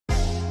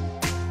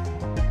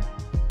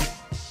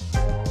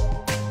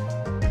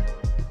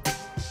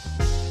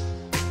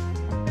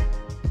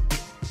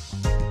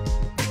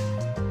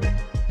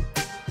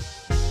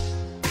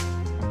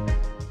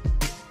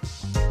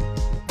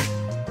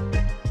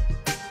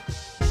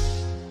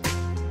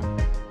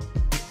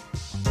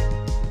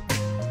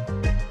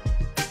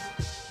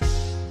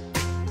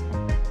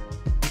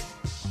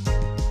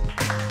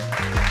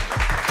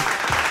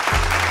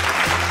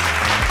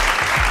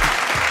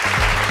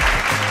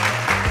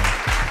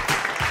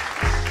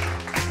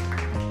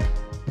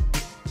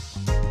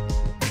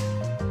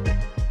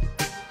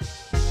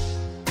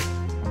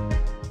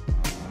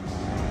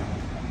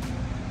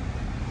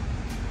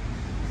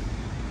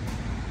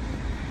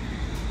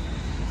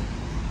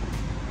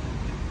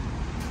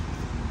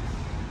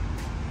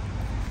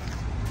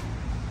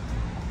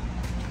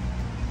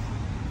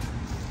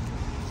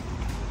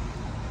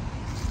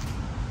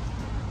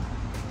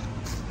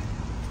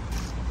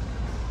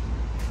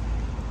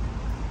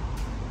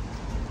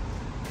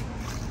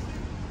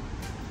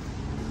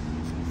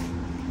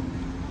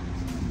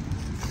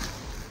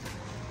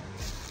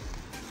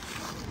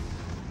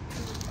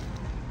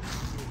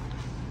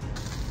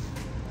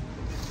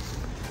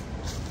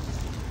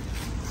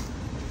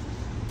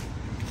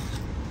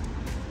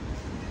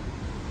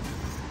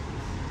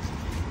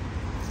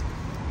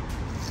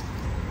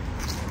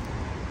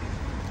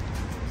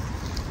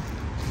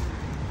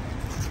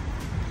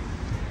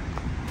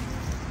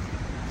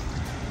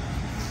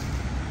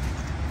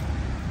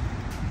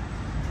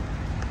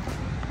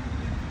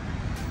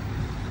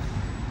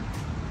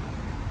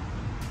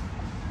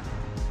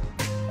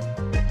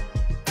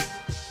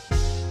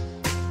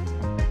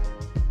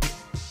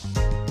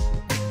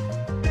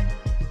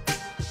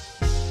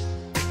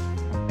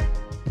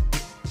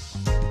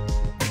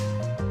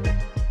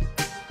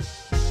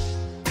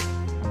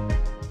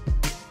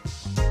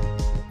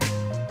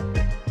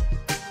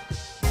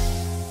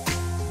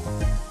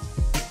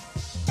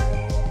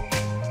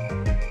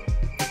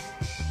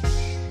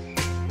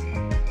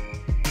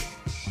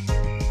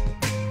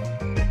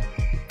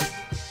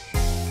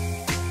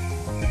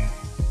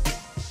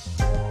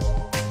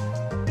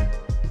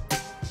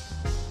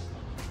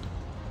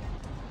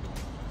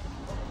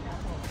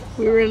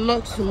We're in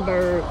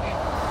Luxembourg.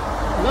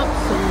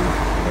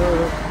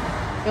 Luxembourg.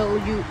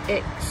 Luxembourg.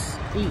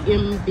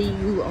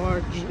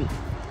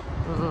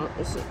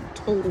 It's a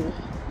total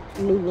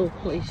new little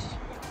place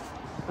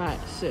by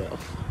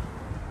itself.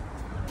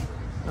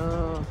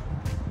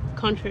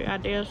 Country, I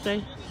dare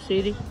say.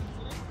 City.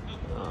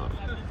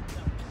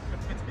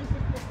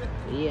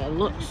 Yeah,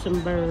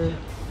 Luxembourg.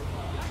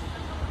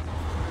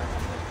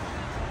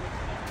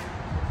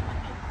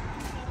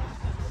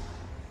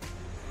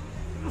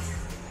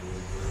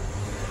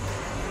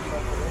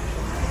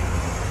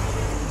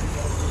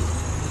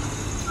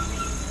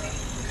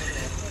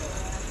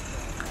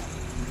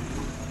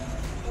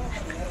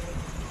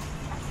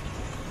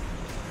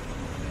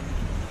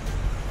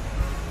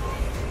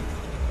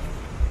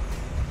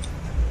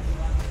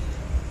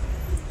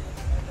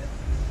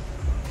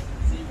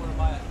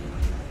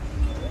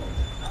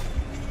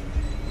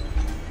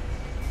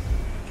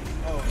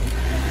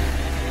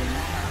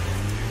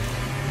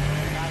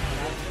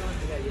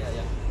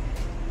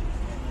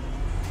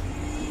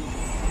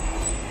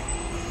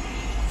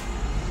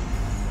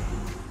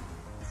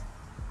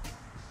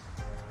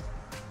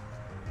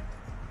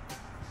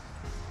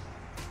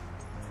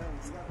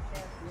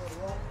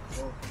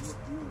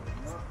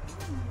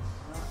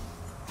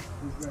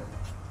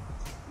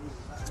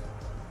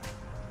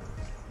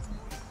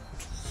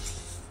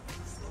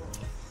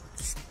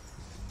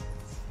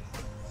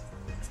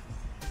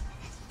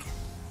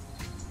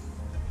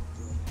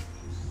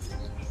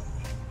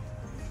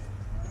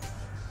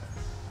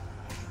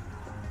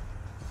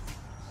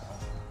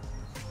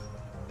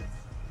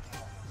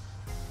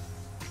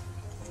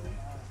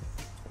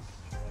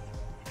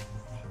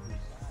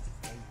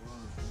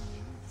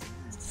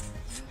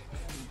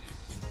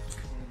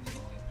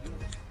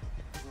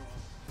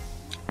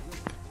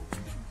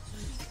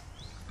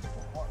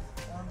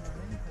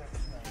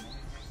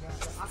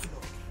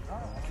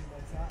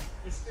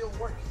 It still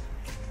works.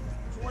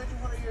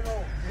 200 years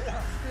old.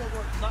 Yeah, still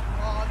works. Not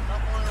hard,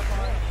 not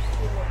modified.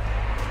 Still works.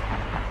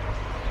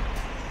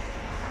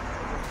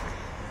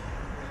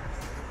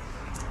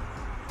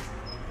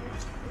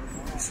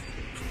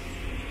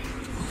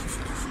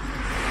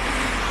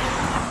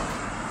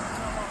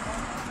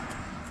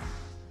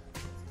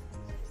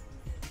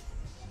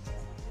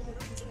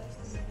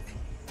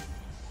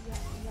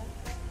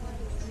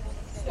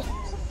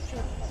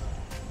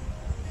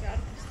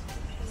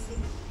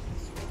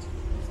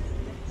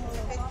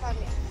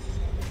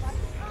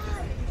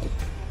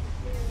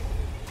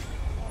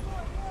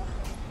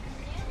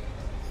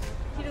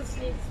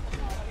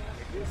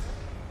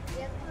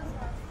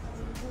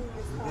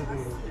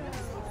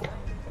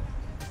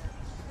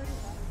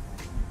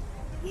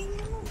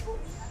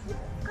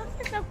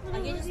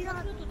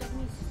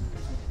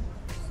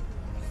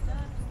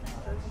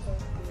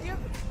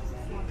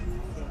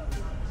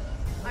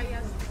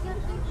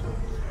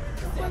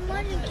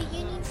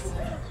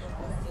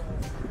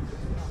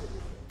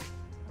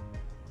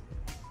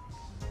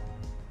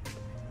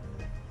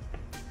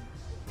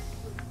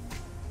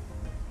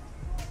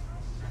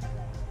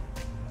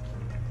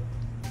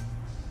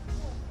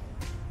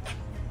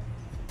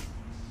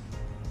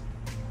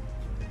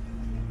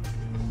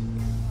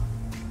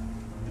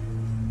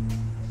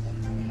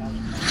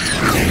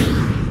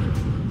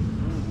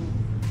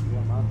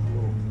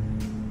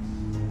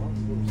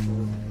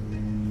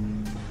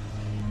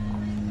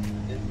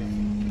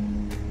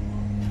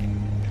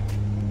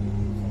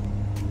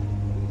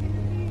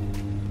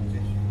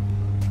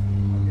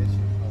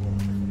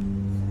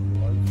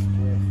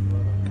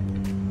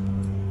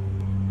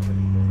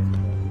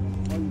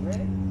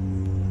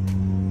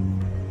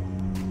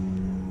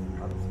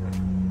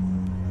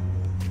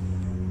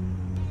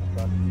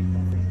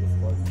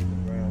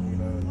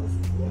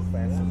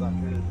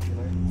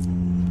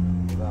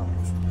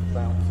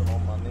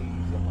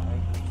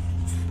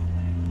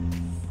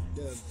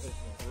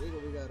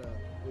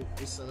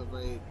 We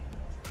celebrate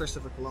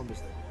Christopher Columbus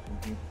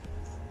Day,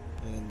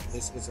 and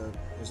it's a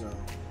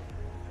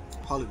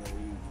holiday.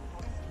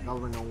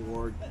 Government don't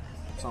work,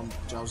 some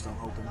jobs don't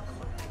open,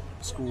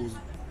 schools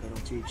they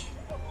don't teach,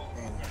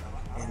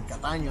 and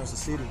Catania is a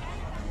city,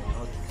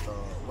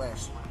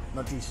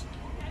 northeast,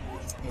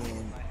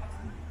 and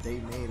they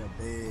made a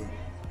big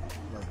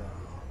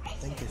I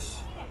think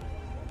it's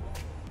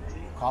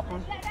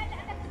copper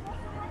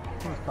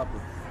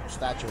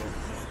statue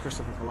of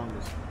Christopher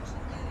Columbus.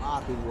 A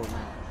lot of people were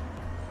mad.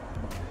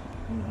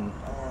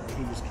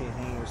 He was killed,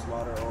 he was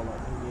slaughtered all our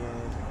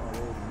Indians, all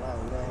over, blah,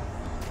 blah.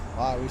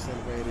 Why we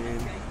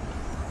celebrated.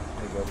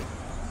 Hey, brother.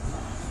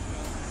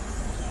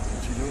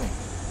 What you doing?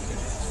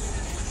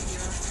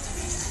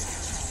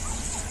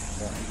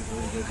 Yeah, you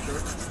really good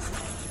shirt?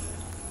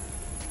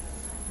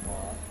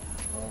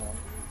 Alright.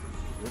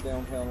 We're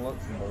downtown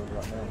Luxembourg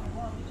right now.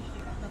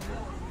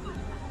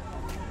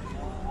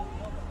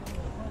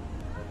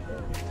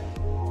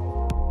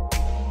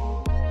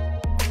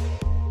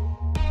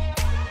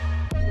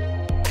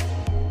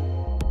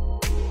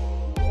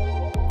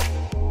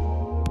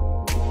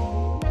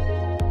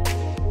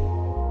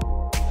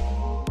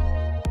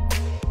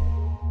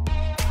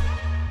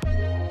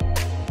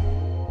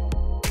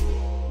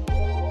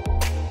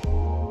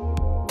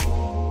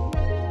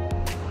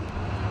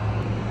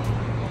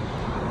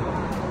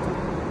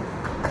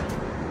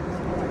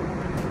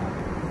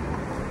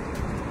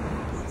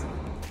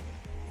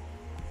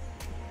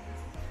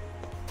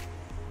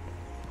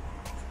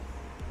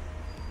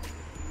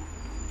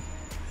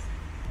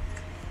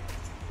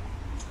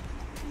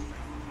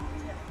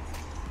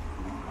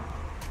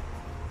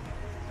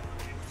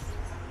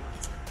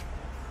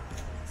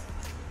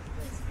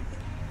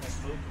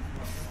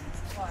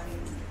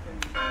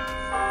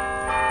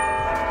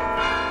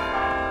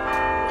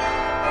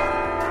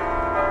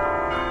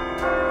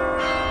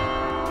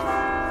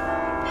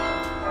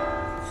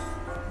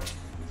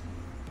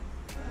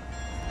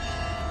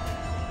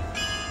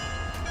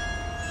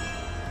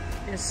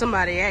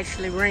 somebody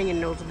actually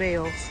ringing those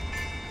bells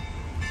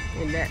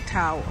in that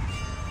tower.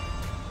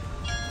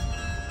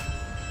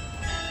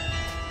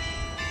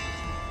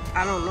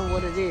 I don't know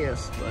what it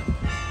is, but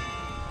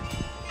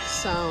the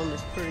sound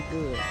is pretty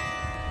good.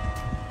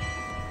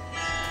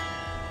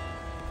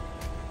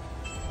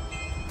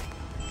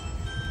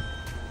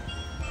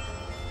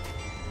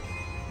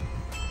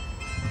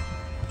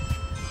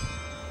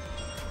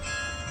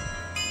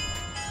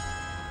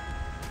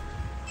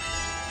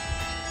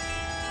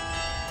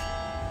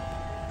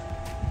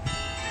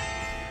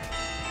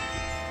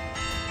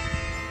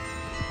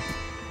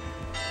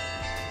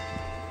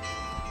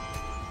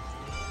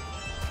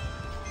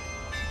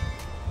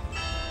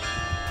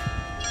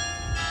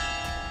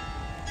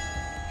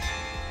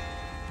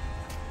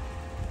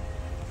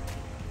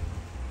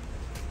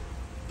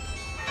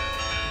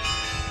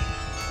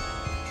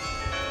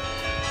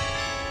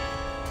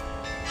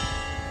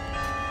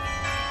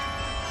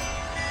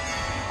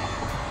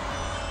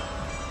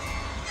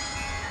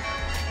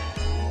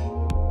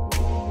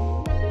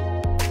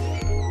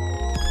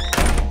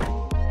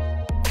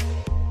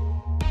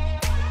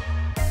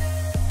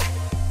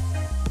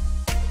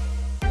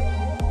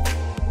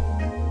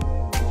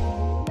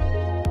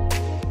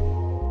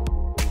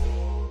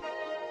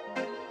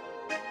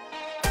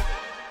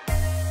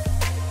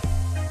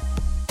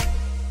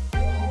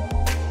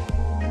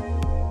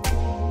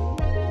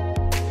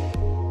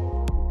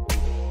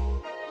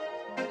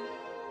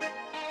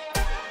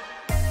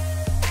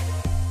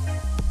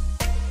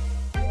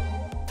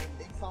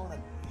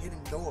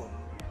 Door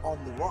on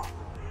the rock.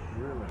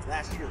 Really?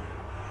 Last year.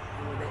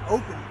 And when they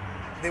opened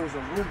it, there was a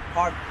room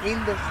carved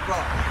in the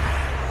rock,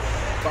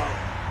 about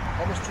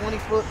almost 20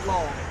 foot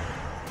long.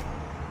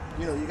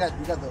 You know, you got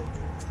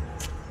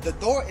the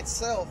door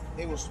itself.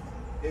 It was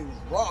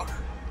rock,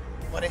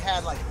 but it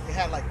had like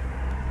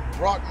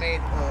rock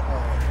made what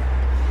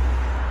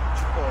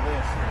you call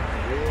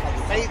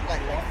this?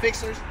 Like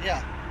fixers.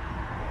 Yeah.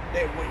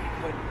 That when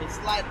it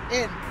slid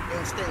in, it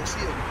would stay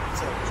sealed.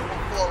 So it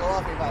won't fall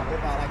off if like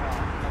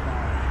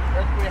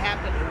earthquake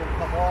happened, it would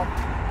come off.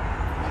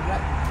 And you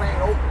have to crank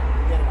it open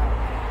to get it out.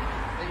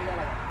 Then you got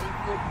like an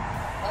 8-foot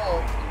hole,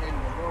 and then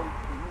the room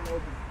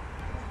open.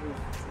 It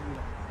was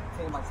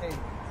 10 by 10.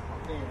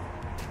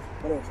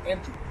 But it was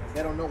empty.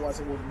 They don't know why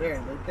it wasn't there.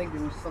 They think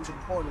there was something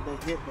important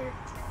that they hid there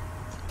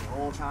the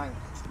whole time.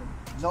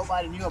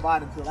 Nobody knew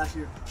about it until last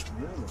year.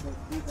 Really? They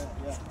did that,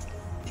 yeah.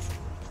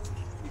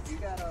 If you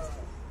got a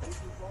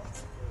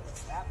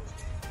app.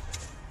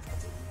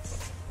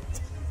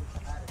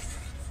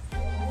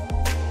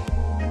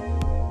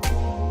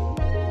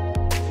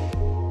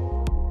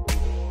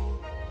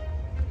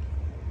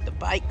 The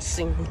bike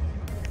scene.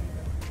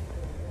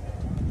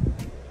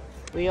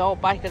 We all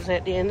bikers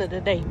at the end of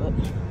the day, but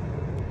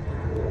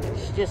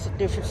it's just a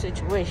different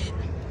situation.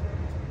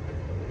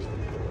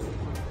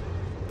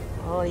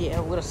 Oh yeah,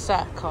 with a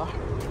sidecar.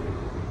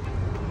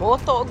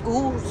 Motor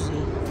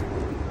Guzzi.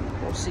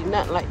 Don't see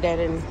nothing like that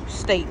in the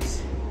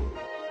States.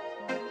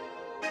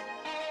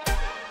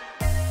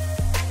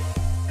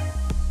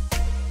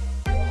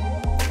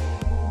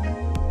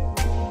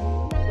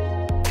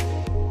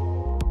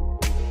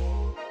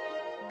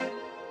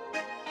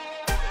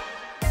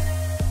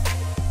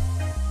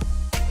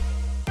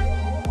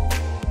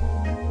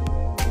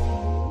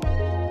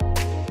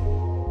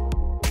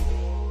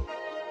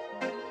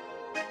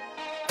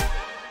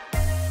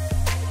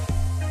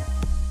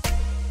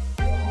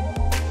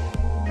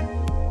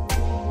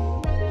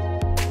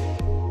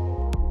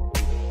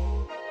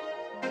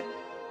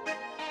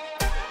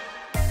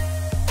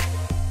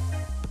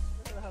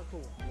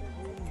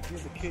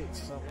 Give the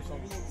kids some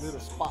little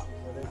spot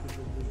where they can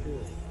just be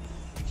good.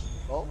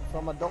 Well,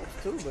 some adults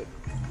too, but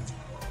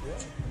yeah.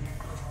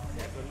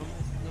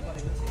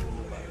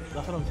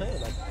 That's what I'm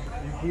saying. Like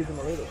you give them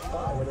a little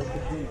spot where they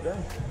can be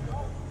done.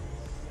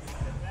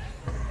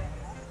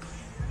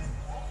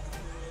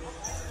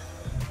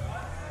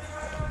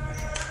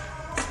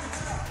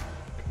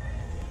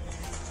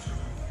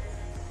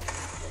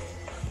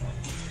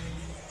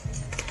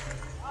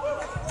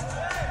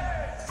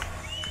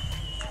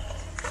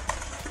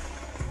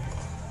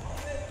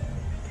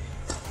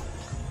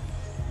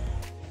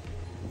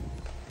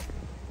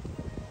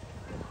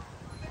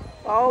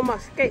 All my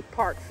skate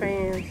park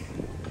fans,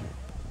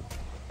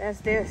 that's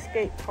their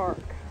skate park.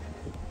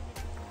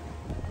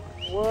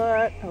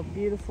 What a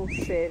beautiful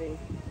setting.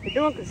 They're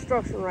doing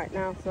construction right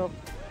now, so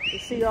you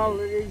see all of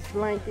these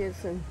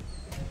blankets and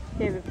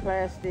heavy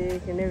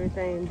plastic and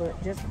everything, but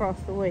just across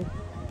the way,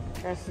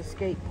 that's the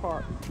skate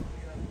park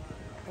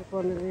up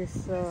under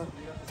this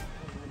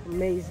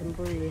amazing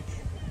bridge.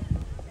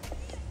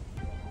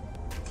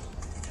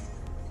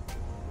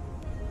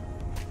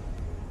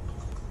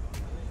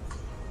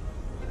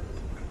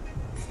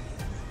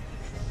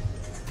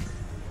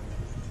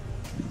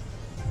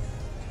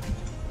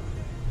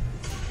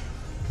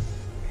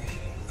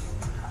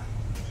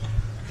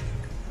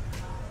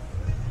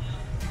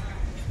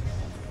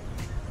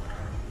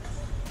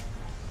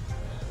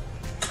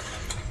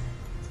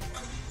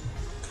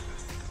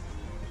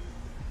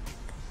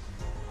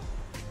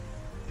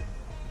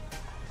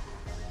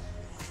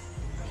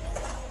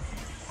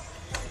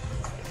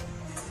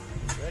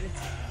 Ready?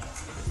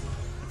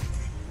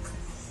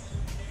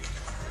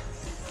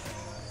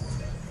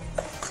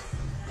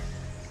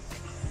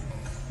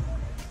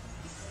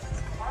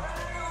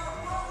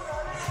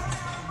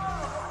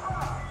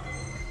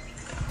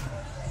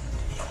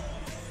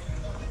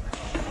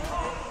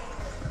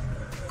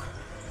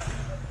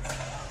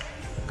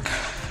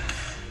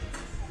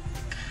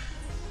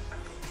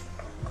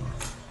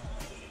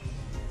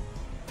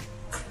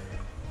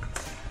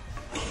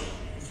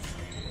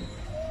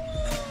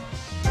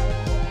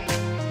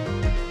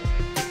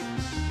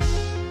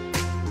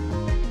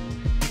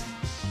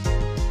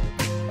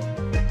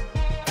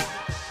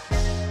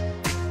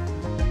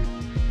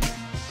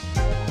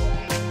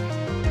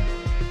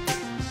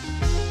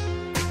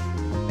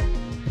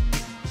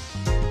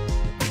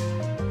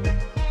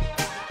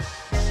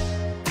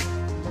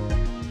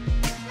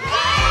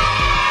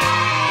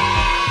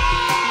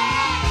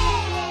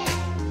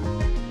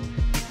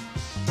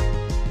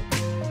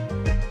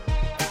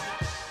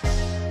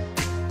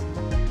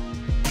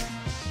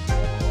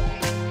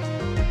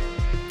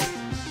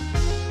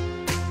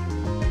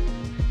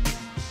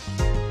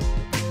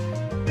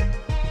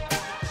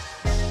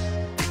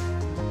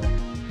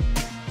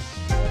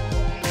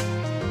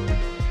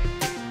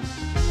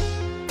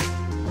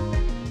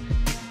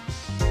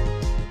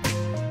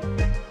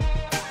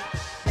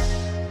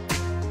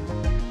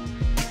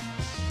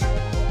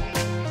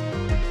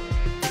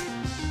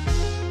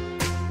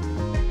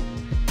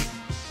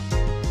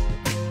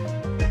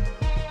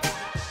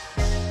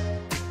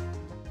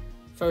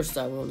 First,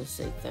 I want to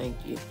say thank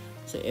you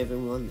to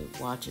everyone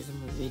that watches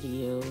my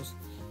videos,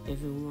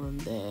 everyone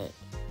that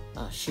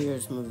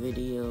shares my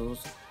videos,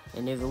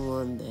 and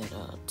everyone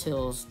that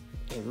tells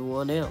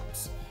everyone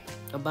else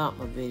about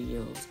my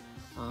videos.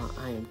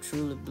 I am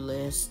truly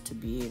blessed to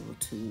be able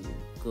to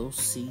go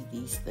see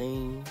these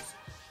things.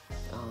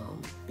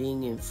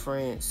 Being in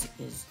France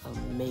is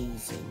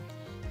amazing,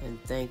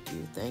 and thank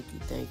you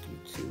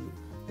to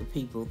the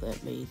people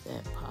that made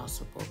that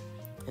possible.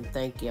 And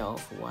thank y'all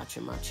for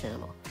watching my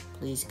channel.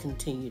 Please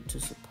continue to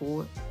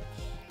support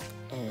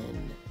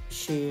and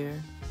share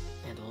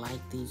and like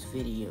these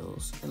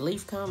videos. And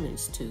leave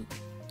comments too.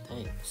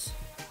 Thanks.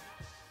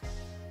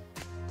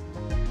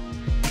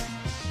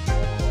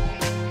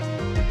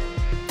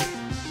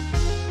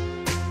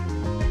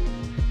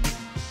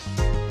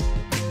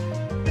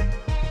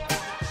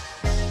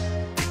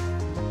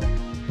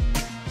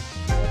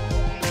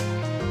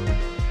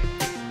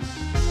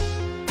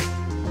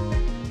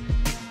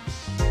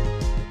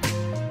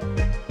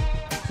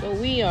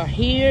 We are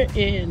here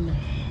in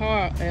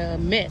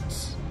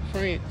Metz,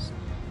 France.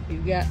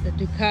 You've got the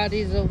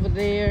Ducatis over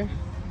there,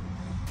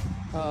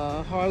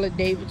 Harley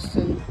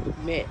Davidson,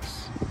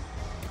 Metz.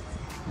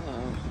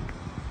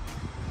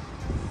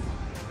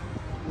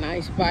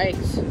 Nice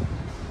bikes, a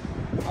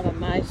lot of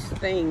nice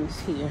things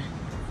here.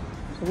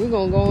 So we're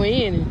gonna go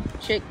in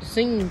and check the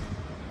scene.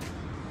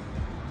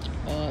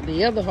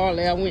 The other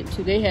Harley I went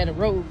to, they had a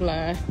road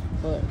glide,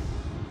 but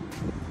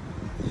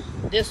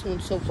this one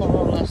so far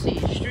all I see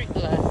is street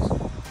glides.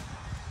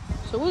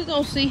 So we're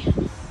gonna see.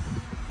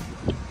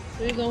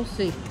 We're gonna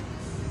see.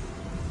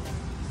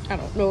 I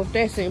don't know if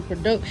that's in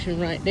production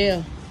right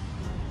there,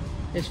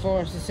 as far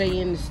as to say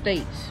in the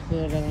States,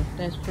 but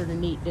that's pretty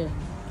neat there.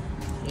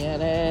 Yeah,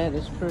 that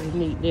is pretty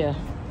neat there.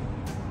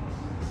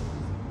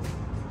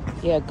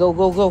 Yeah, go,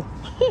 go, go.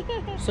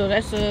 So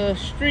that's a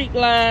street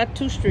glide,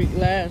 2 street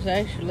glides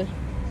actually.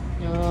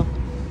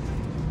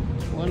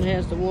 One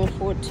has the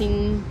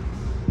 114.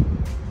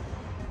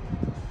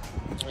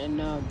 And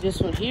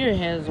this one here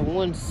has a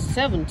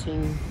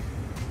 117.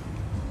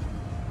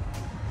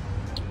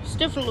 It's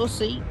different little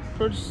seat,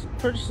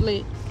 pretty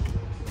slick.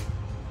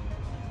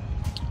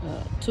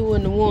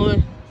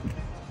 2-in-1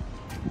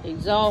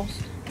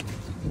 exhaust.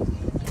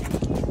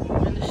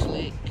 Really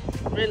slick,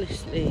 really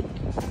slick.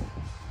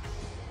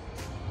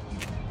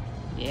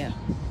 Yeah,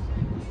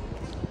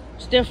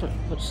 it's different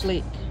but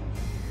slick.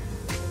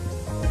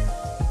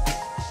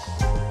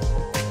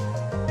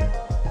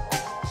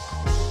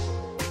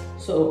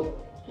 So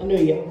I know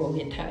y'all gonna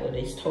get tired of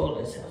these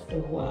toilets after a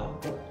while,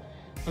 but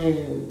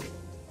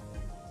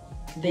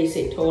they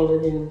say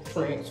toilet in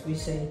France, we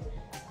say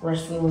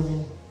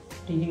restroom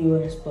in the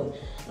US, but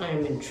I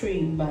am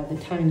intrigued by the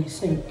tiny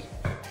sink.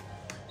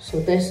 So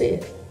that's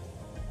it.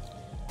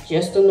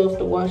 Just enough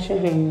to wash your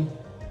hand.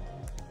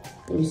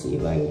 Let me see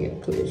if I can get a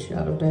clear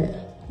shot of that.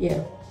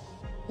 Yeah,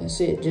 that's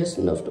it, just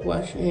enough to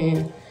wash your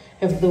hand.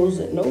 And for those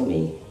that know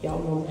me, y'all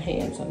know my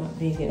hands are not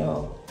big at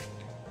all.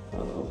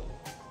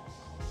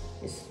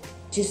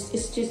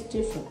 It's just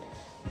different.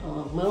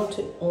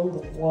 Mounted on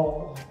the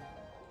wall.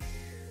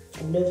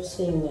 I've never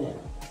seen that.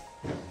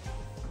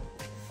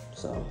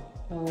 So,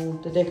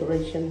 the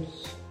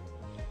decorations,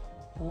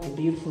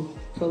 beautiful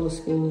color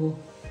scheme.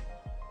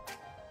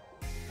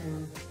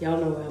 Y'all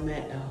know where I'm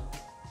at though.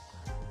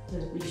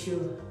 Let's be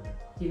sure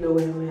you know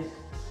where I'm at.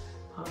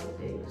 Harley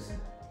Davidson,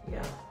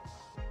 yeah.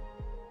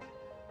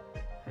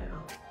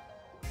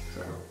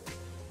 So,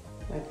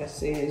 like I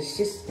said, it's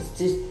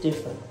just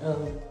different.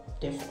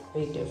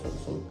 Way different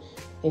from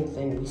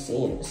anything we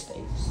see in the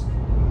States.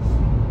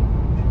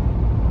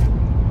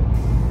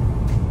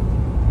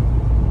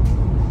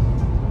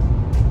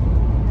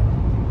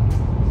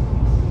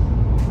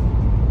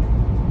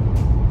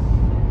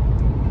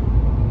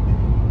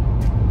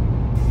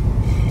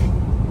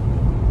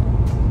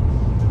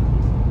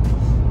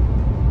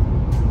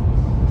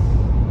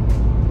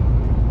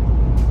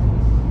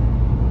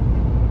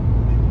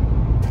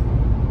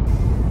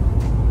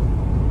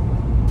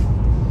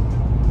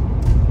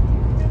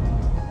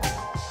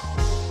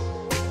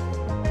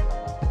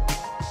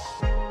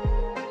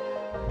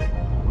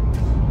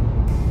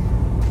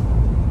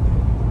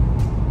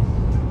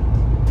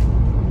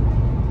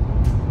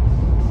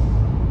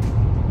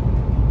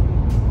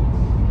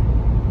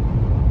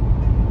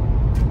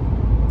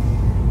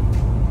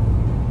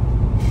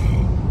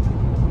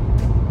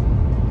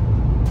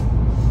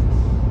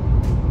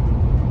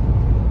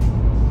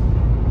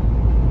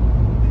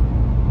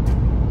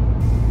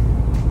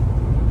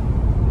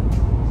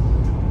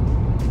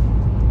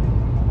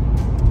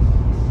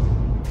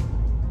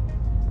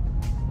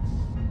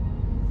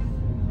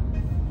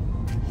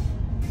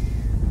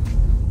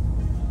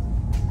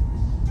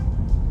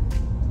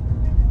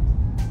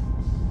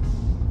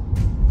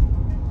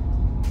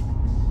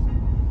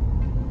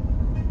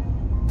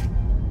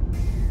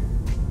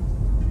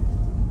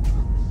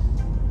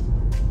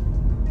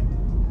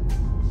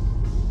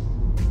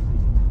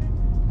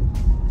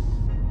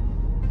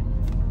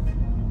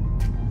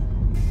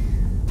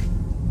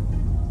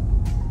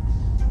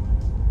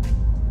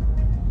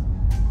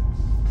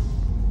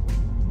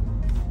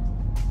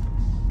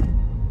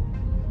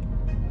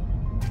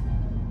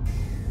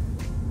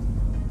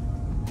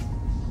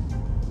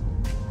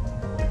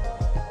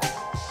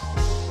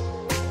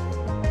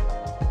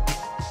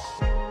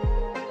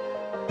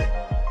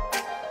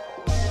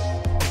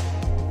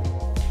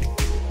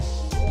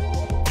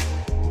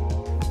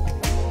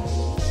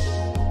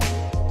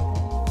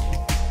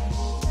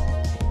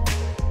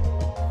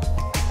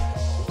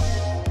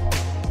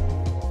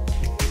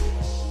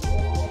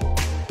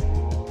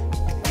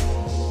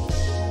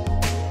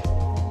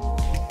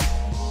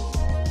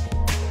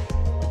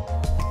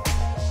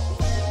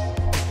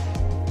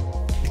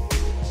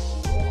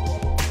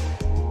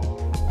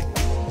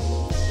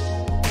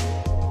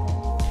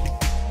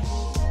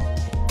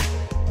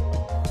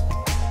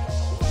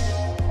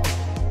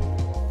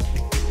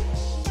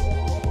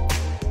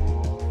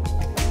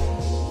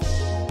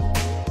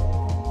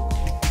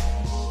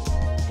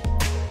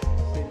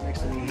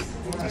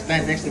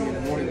 Stand next to me in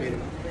the morning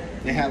meeting.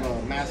 They have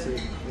a massive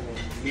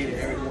meeting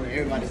every morning.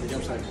 Everybody at the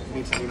jump site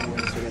meets every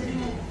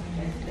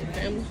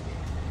morning.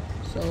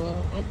 So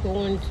I'm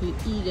going to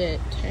eat at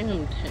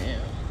Tam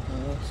Tam,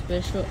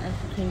 special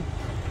African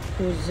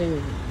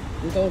cuisine.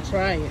 We're gonna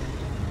try it.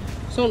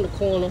 It's on the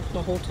corner.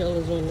 My hotel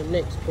is on the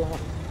next block,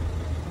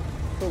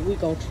 but we're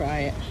gonna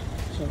try it.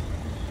 So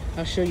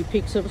I'll show you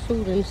pics of the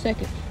food in a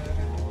second.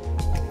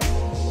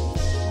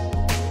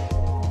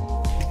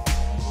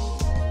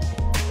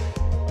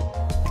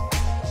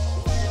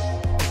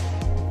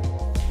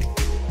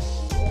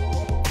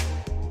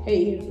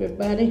 Hey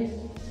everybody,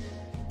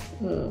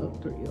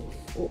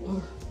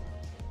 304,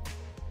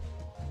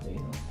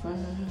 305,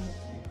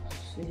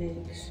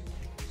 306.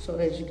 So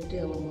as you can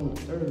tell, I'm on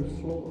the 3rd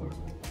floor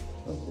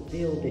of the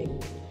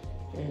building,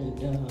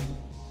 and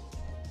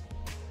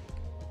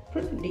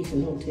pretty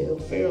decent hotel,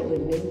 fairly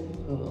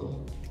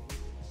new.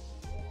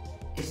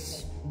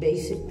 It's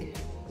basic,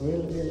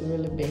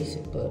 really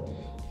basic, but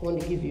I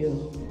want to give you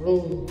a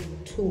room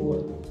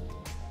tour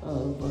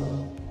of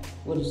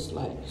what it's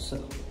like.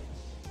 So.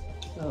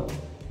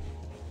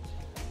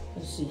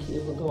 Let's see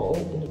here, we're gonna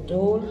open the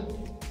door,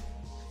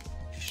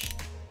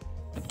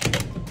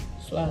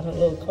 slide a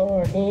little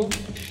card in.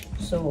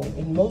 So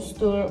in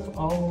most of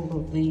all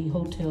of the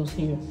hotels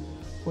here,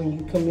 when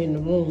you come in the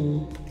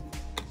room,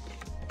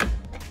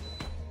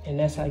 and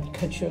that's how you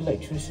cut your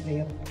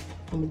electricity up.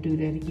 I'm gonna do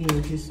that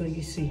again just so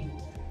you see.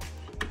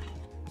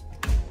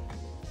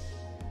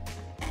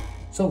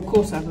 So of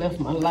course I left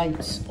my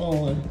lights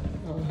on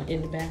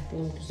in the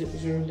bathroom because it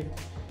was early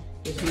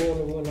this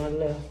morning when I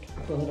left,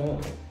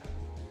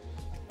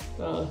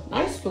 but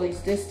nice place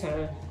this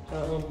time.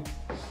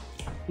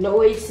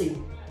 No AC.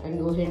 I can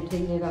go ahead and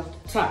take it off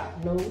the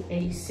top. No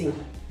AC.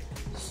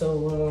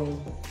 So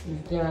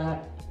you've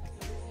got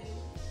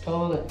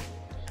toilet.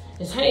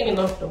 It's hanging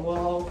off the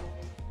wall.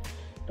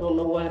 Don't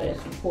know why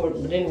that's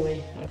important, but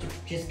anyway, I'm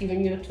just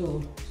giving you a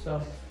tour.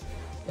 So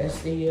that's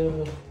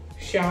the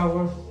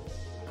shower,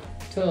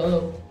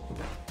 tub,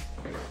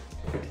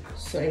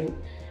 sink.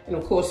 And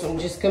of course, I'm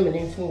just coming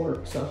in from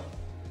work, so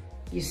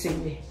you see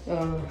me.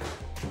 A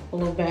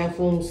little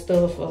bathroom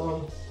stuff.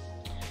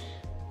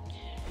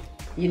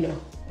 You know,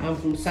 I'm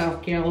from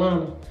South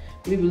Carolina.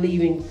 We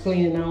believe in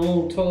cleaning our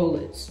own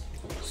toilets.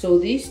 So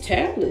these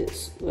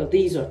tablets, well,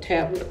 these are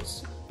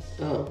tablets.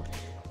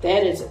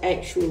 That is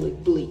actually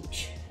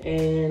bleach.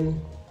 And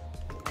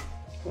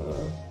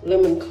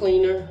lemon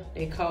cleaner,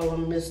 they call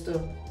them Mr.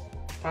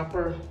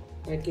 Popper,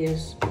 I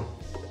guess.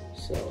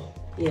 So,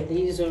 yeah,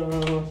 these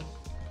are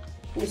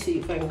Let me see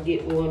if I can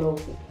get one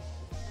open.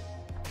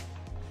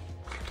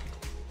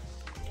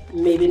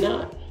 Maybe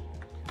not.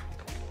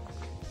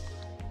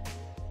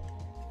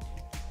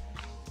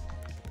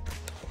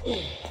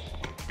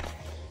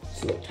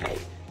 It's a little tight.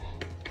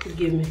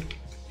 Forgive me.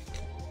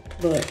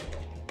 But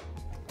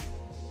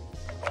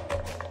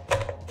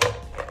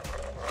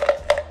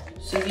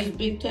see these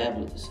big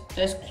tablets?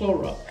 That's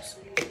Clorox.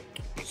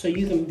 So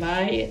you can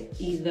buy it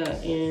either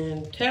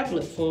in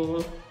tablet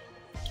form,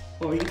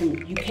 or you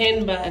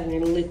can buy it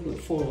in liquid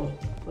form.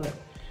 But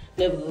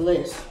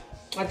nevertheless,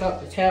 I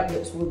thought the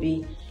tablets would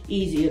be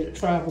easier to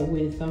travel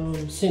with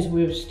since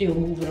we're still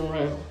moving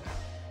around,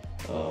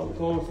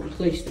 going from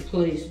place to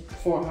place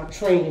for our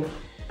training.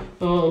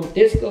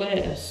 This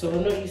glass, so I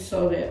know you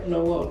saw that when I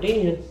walked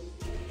in.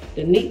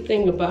 The neat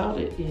thing about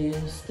it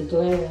is the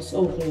glass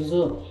opens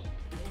up.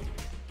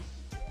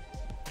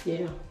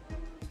 Yeah,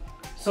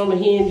 it's on the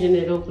hinge and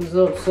it opens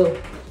up. So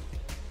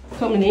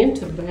coming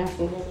into the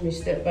bathroom, let me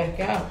step back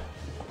out.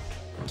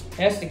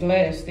 That's the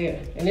glass there,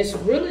 and it's a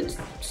really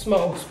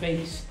small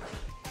space.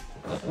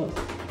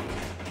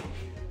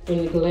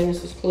 When the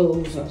glass is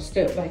closed, I'll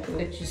step back and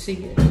let you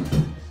see it.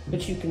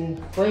 But you can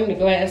bring the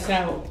glass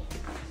out,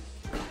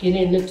 get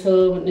in the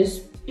tub, and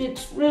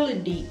it's really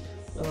deep.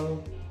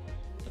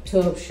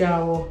 Tub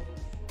shower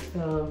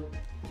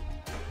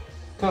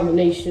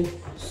combination.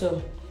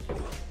 So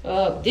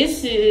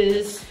this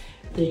is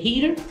the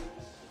heater.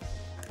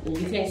 And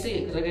you can't see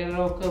it because I got it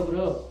all covered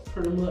up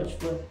pretty much,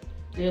 but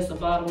there's the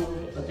bottom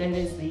of it. But that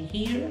is the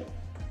heater,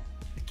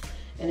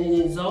 and it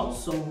is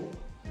also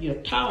your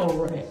towel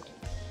rack.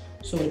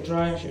 So it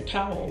dries your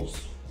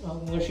towels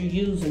once you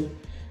use them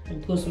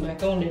and puts them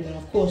back on there. And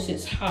of course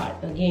it's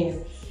hot.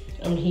 Again,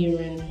 I'm here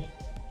in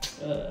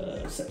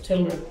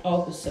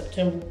August,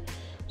 September.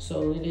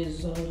 So it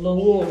is a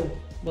little warm,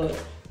 but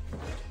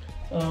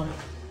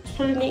it's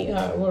pretty neat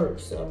how it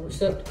works.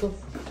 Receptacle,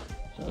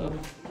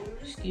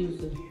 excuse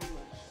the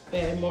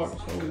bad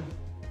marks on the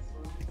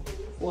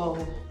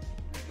wall.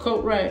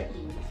 Coat rack,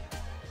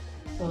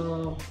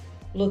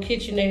 little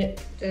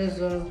kitchenette.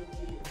 There's a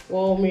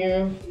wall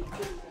mirror.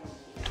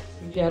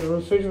 You got a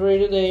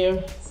refrigerator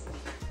there,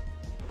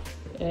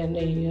 and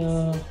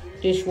a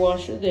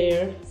dishwasher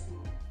there,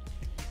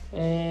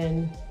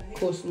 and of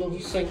course a little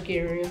sink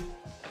area.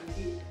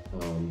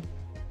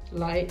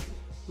 Light,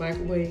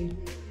 microwave,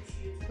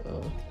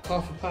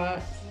 coffee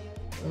pot,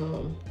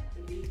 and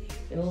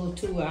a little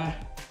 2-eye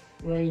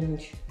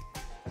range.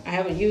 I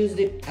haven't used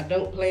it. I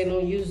don't plan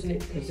on using it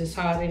because it's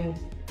hot in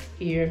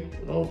here.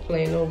 I don't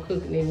plan on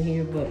cooking in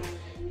here, but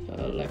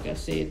like I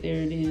said,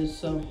 there it is.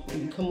 So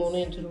when you come on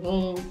into the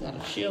room, got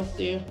a shelf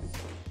there.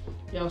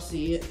 Y'all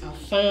see it. I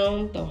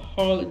found the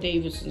Harley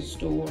Davidson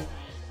store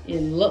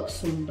in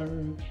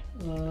Luxembourg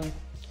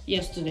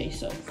yesterday,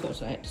 so of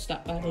course I had to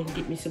stop by there and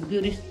get me some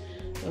goodies.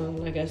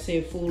 Like I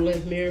said,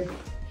 full-length mirror.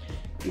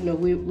 You know,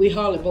 we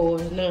Harley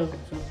boys now,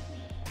 so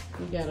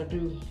we gotta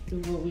do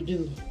what we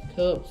do.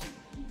 Cups,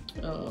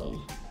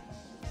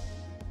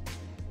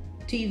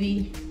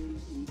 TV.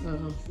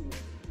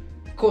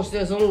 Of course,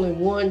 there's only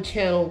one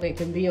channel that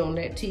can be on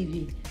that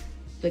TV.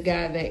 The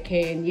guy that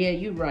can, yeah,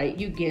 you're right,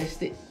 you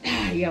guessed it.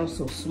 Y'all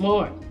so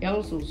smart.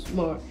 Y'all so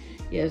smart.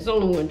 Yeah, there's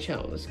only one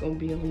channel that's gonna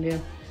be on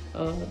there.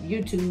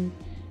 YouTube.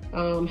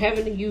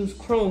 Having to use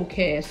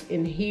Chromecast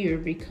in here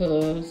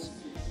because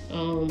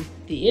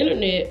the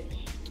internet,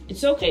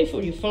 it's okay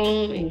for your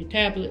phone and your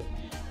tablet,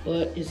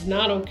 but it's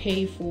not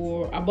okay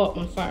for, I bought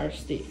my Fire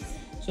Stick,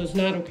 so it's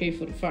not okay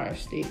for the Fire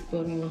Stick.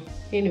 But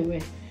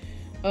anyway,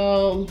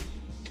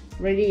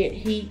 radiant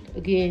heat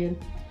again,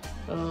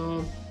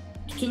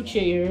 2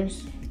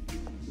 chairs.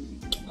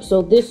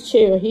 So this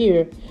chair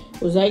here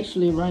was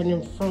actually right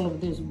in front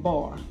of this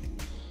bar,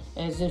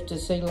 as if to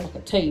say like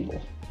a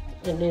table,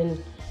 and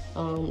then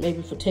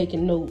maybe for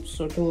taking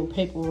notes or doing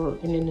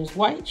paperwork. And then this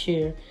white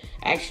chair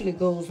actually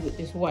goes with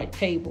this white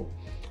table.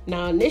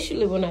 Now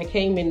initially when I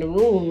came in the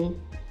room,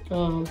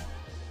 I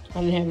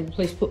didn't have a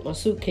place to put my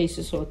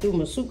suitcases, so I threw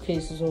my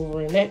suitcases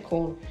over in that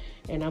corner,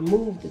 and I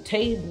moved the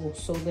table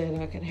so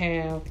that I could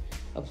have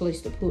a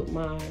place to put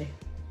my,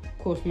 of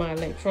course, my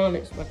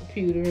electronics, my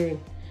computer, and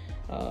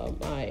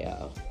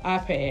my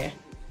iPad.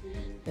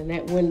 And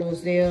that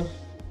window's there.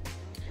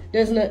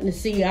 There's nothing to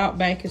see out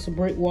back. It's a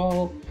brick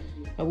wall.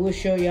 I will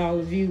show y'all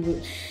the view,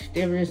 but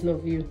there is no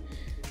view.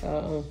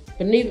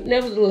 But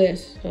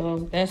nevertheless,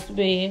 that's the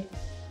bed.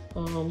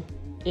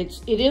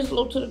 It is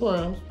low to the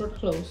ground. It's pretty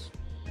close,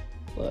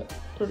 but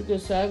pretty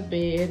good sized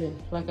bed.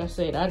 And like I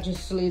said, I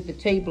just slid the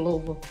table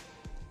over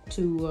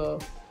to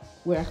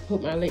where I can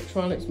put my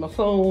electronics, my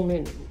phone,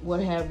 and what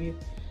have you.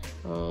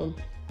 So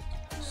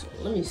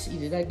let me see,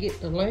 did I get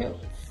the lamp?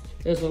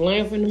 There's a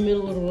lamp in the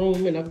middle of the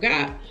room, and I've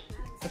got,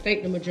 I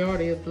think, the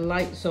majority of the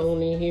lights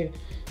on in here,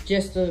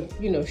 just to,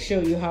 you know, show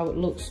you how it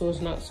looks so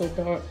it's not so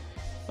dark.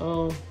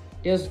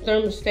 There's a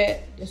thermostat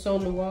that's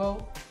on the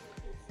wall.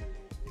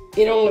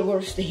 It only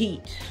works the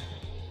heat,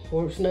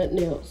 works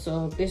nothing else.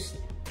 So this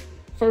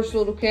first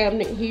little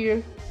cabinet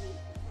here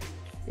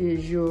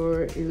is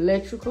your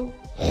electrical.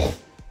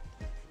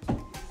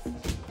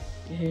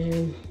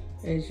 And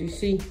as you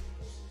see,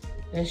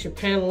 that's your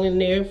panel in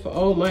there for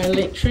all my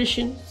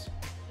electricians.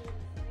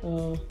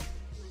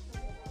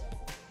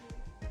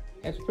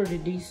 That's pretty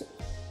decent.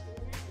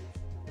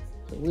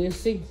 So we'll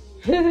see.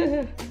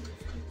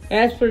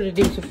 That's pretty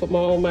decent for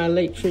all my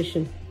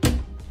electrician.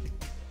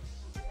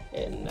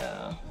 And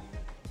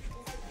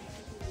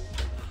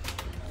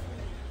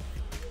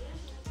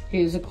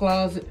here's a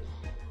closet.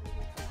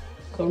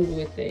 Comes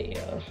with a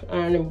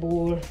ironing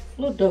board,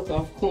 little duck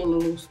off corner,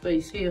 little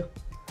space here.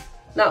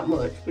 Not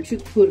much, but you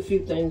can put a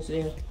few things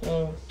there.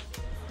 Like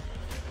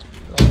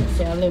I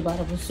said, I live out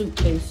of a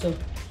suitcase, so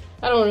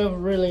I don't ever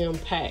really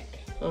unpack.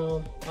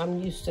 I'm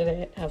used to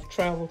that. I've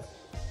traveled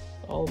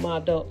all my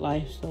adult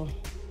life, so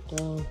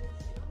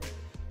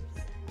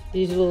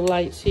these little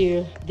lights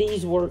here,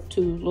 these work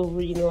too, little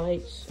reading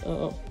lights.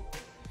 So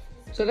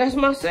that's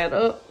my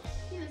setup.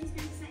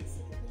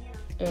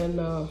 And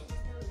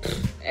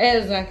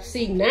as I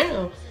see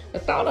now, I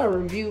thought I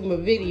reviewed my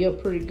video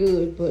pretty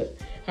good, but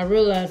I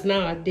realized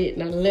now I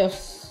didn't.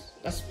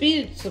 I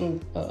speeded some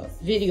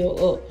video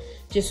up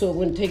just so it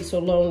wouldn't take so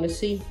long to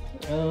see.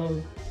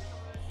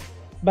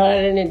 But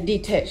I didn't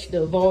detach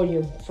the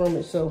volume from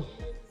it, so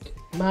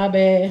my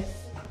bad.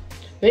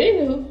 But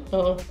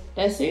anywho,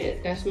 that's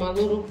it. That's my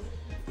little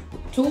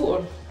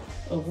tour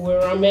of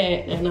where I'm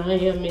at, and I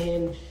am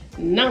in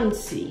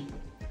Nancy,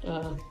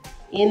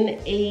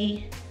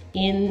 N-A-N-C-Y,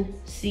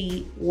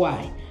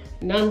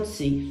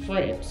 Nancy,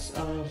 France.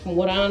 From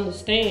what I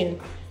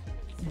understand,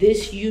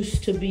 this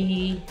used to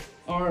be,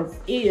 or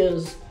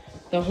is,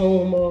 the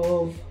home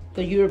of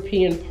the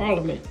European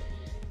Parliament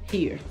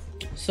here.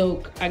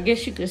 So I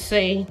guess you could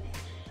say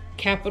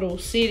capital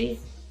city.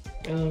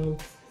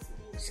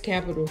 It's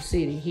capital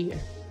city here.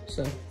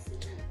 So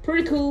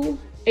pretty cool.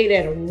 Ate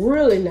at a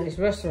really nice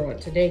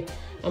restaurant today.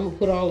 I'm gonna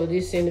put all of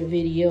this in the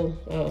video.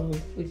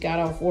 We got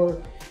off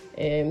work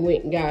and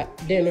went and got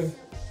dinner.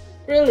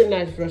 Really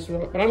nice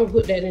restaurant, but I'm gonna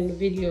put that in the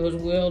video as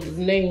well, the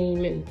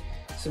name and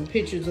some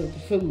pictures of the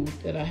food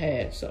that I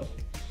had. So,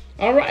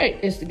 all right,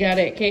 it's the guy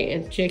that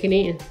can checking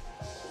in.